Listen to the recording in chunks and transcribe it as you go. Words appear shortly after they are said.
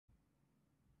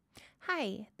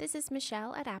Hi, this is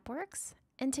Michelle at AppWorks,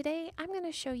 and today I'm going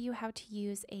to show you how to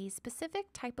use a specific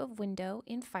type of window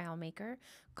in FileMaker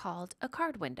called a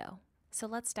card window. So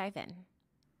let's dive in.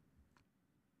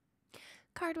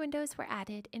 Card windows were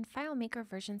added in FileMaker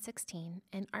version 16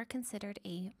 and are considered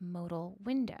a modal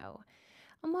window.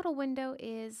 A modal window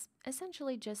is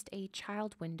essentially just a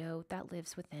child window that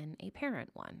lives within a parent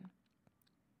one.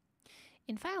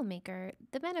 In FileMaker,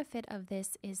 the benefit of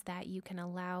this is that you can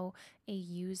allow a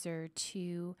user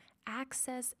to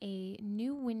access a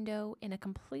new window in a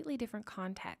completely different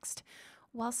context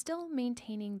while still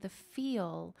maintaining the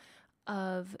feel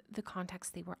of the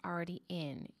context they were already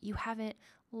in. You haven't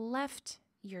left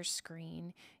your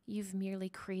screen, you've merely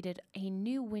created a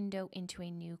new window into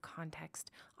a new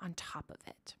context on top of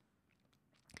it.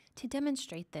 To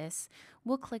demonstrate this,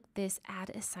 we'll click this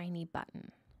Add Assignee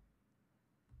button.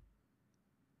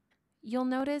 You'll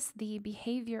notice the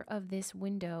behavior of this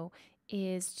window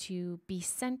is to be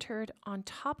centered on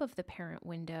top of the parent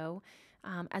window,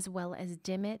 as well as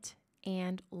dim it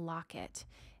and lock it.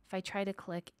 If I try to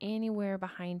click anywhere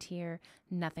behind here,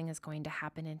 nothing is going to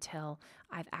happen until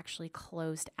I've actually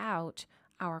closed out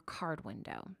our card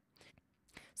window.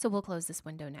 So we'll close this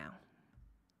window now.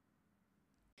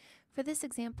 For this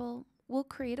example, we'll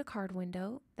create a card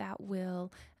window that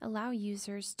will allow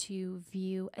users to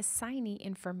view assignee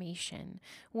information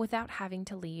without having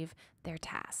to leave their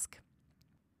task.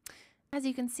 As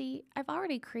you can see, I've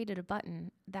already created a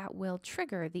button that will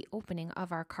trigger the opening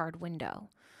of our card window.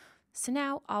 So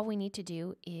now all we need to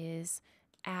do is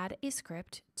add a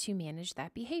script to manage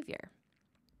that behavior.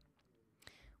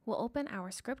 We'll open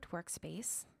our script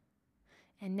workspace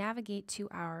and navigate to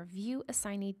our View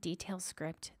Assignee Details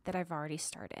script that I've already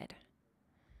started.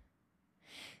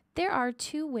 There are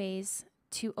two ways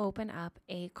to open up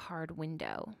a card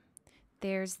window.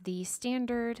 There's the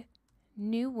standard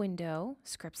New Window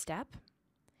script step,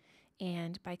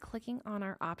 and by clicking on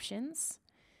our options,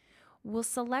 we'll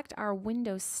select our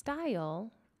window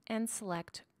style and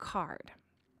select Card.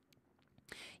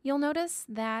 You'll notice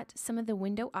that some of the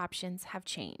window options have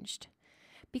changed.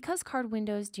 Because card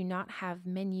windows do not have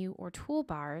menu or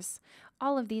toolbars,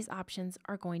 all of these options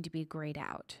are going to be grayed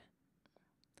out.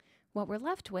 What we're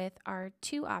left with are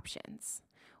two options.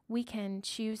 We can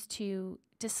choose to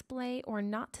display or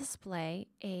not display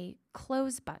a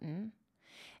close button,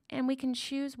 and we can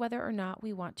choose whether or not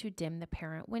we want to dim the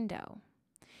parent window.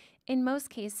 In most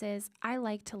cases, I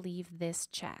like to leave this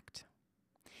checked.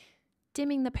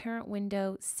 Dimming the parent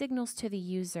window signals to the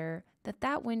user that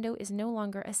that window is no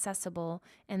longer accessible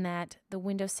and that the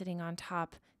window sitting on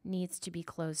top needs to be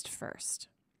closed first.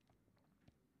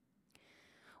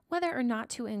 Whether or not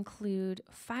to include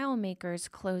FileMaker's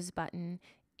close button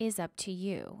is up to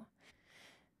you.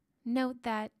 Note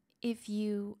that if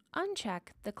you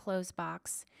uncheck the close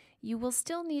box, you will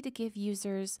still need to give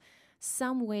users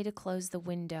some way to close the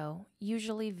window,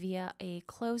 usually via a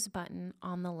close button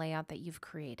on the layout that you've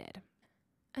created.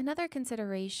 Another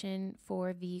consideration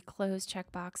for the close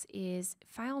checkbox is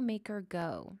FileMaker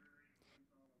Go.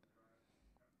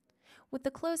 With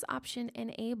the close option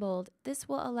enabled, this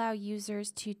will allow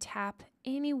users to tap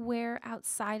anywhere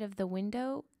outside of the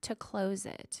window to close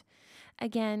it.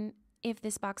 Again, if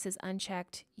this box is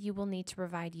unchecked, you will need to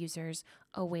provide users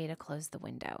a way to close the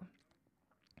window.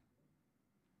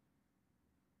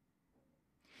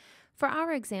 For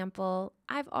our example,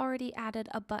 I've already added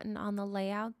a button on the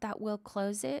layout that will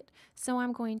close it, so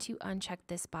I'm going to uncheck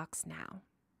this box now.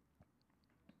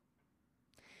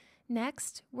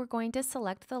 Next, we're going to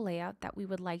select the layout that we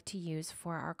would like to use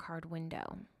for our card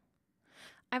window.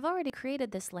 I've already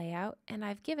created this layout and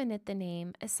I've given it the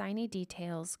name Assignee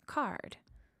Details Card.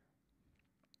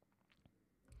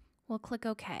 We'll click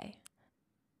OK.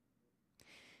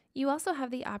 You also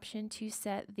have the option to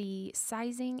set the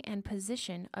sizing and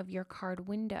position of your card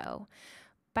window.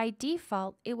 By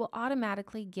default, it will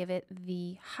automatically give it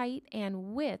the height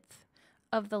and width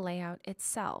of the layout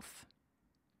itself.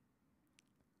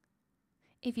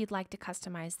 If you'd like to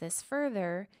customize this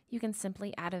further, you can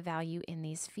simply add a value in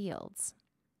these fields.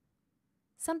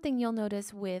 Something you'll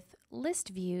notice with list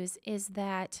views is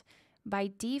that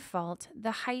by default,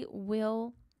 the height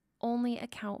will only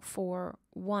account for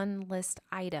one list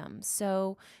item.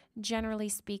 So generally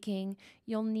speaking,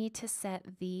 you'll need to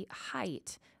set the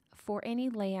height for any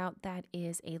layout that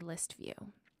is a list view.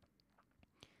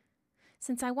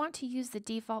 Since I want to use the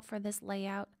default for this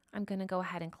layout, I'm going to go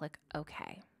ahead and click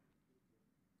OK.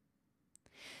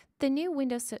 The new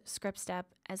window script step,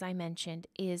 as I mentioned,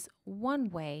 is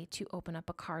one way to open up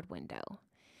a card window.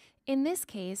 In this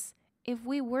case, if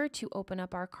we were to open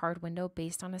up our card window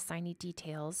based on assignee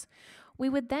details, we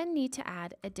would then need to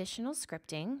add additional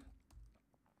scripting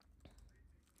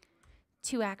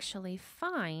to actually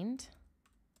find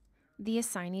the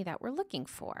assignee that we're looking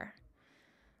for.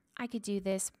 I could do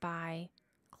this by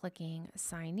clicking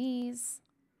Assignees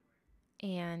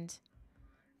and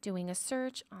doing a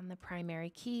search on the primary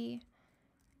key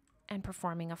and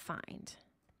performing a find.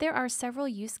 There are several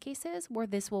use cases where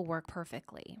this will work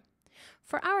perfectly.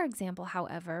 For our example,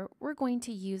 however, we're going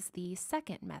to use the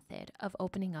second method of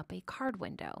opening up a card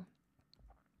window.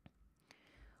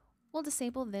 We'll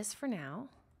disable this for now,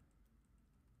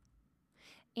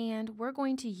 and we're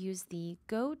going to use the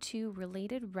Go to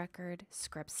Related Record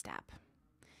script step.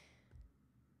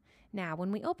 Now,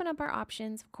 when we open up our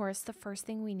options, of course, the first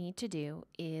thing we need to do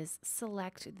is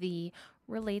select the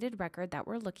related record that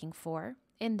we're looking for.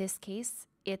 In this case,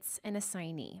 it's an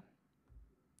assignee.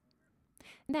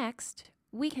 Next,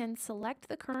 we can select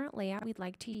the current layout we'd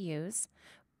like to use,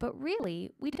 but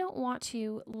really, we don't want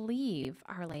to leave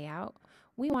our layout.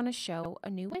 We want to show a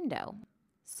new window,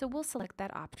 so we'll select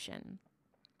that option.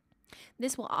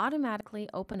 This will automatically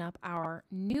open up our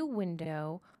new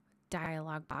window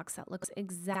dialog box that looks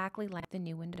exactly like the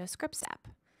new window script step.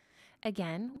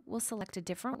 Again, we'll select a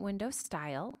different window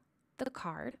style, the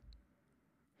card.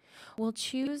 We'll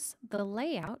choose the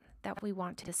layout that we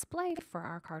want to display for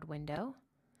our card window.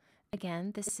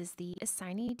 Again, this is the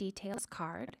Assignee Details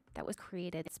card that was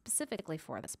created specifically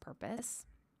for this purpose.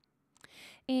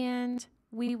 And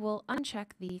we will uncheck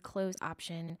the Close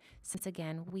option since,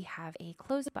 again, we have a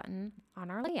Close button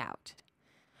on our layout.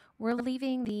 We're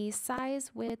leaving the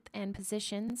size, width, and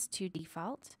positions to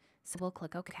default, so we'll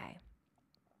click OK.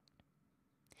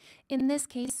 In this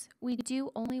case, we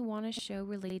do only want to show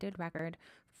related record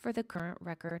for the current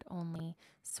record only,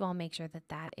 so I'll make sure that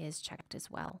that is checked as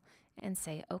well and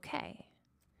say OK.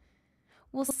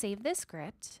 We'll save this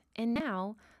script, and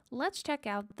now let's check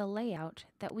out the layout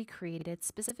that we created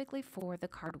specifically for the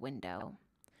card window.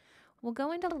 We'll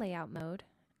go into layout mode,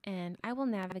 and I will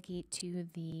navigate to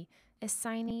the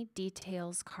Assignee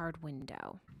Details card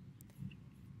window.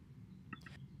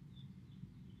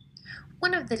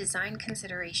 One of the design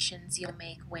considerations you'll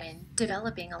make when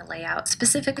developing a layout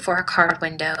specific for a card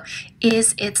window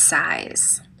is its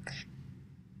size.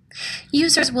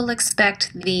 Users will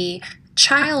expect the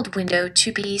child window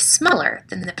to be smaller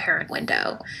than the parent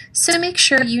window, so make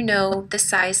sure you know the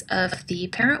size of the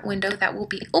parent window that will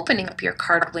be opening up your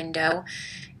card window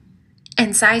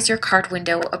and size your card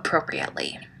window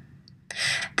appropriately.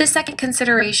 The second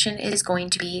consideration is going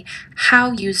to be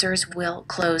how users will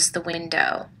close the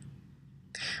window.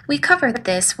 We covered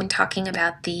this when talking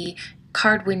about the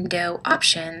card window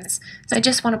options, so I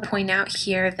just want to point out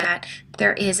here that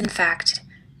there is in fact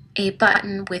a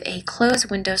button with a Close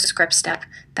Window script step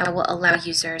that will allow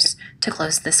users to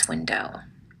close this window.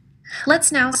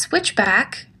 Let's now switch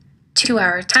back to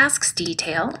our tasks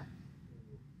detail,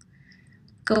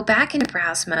 go back into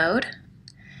browse mode,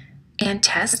 and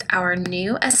test our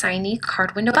new Assignee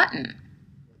card window button.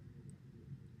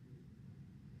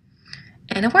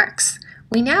 And it works.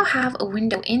 We now have a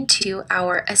window into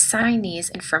our assignee's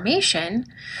information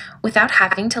without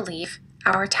having to leave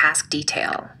our task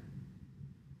detail.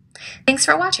 Thanks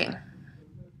for watching.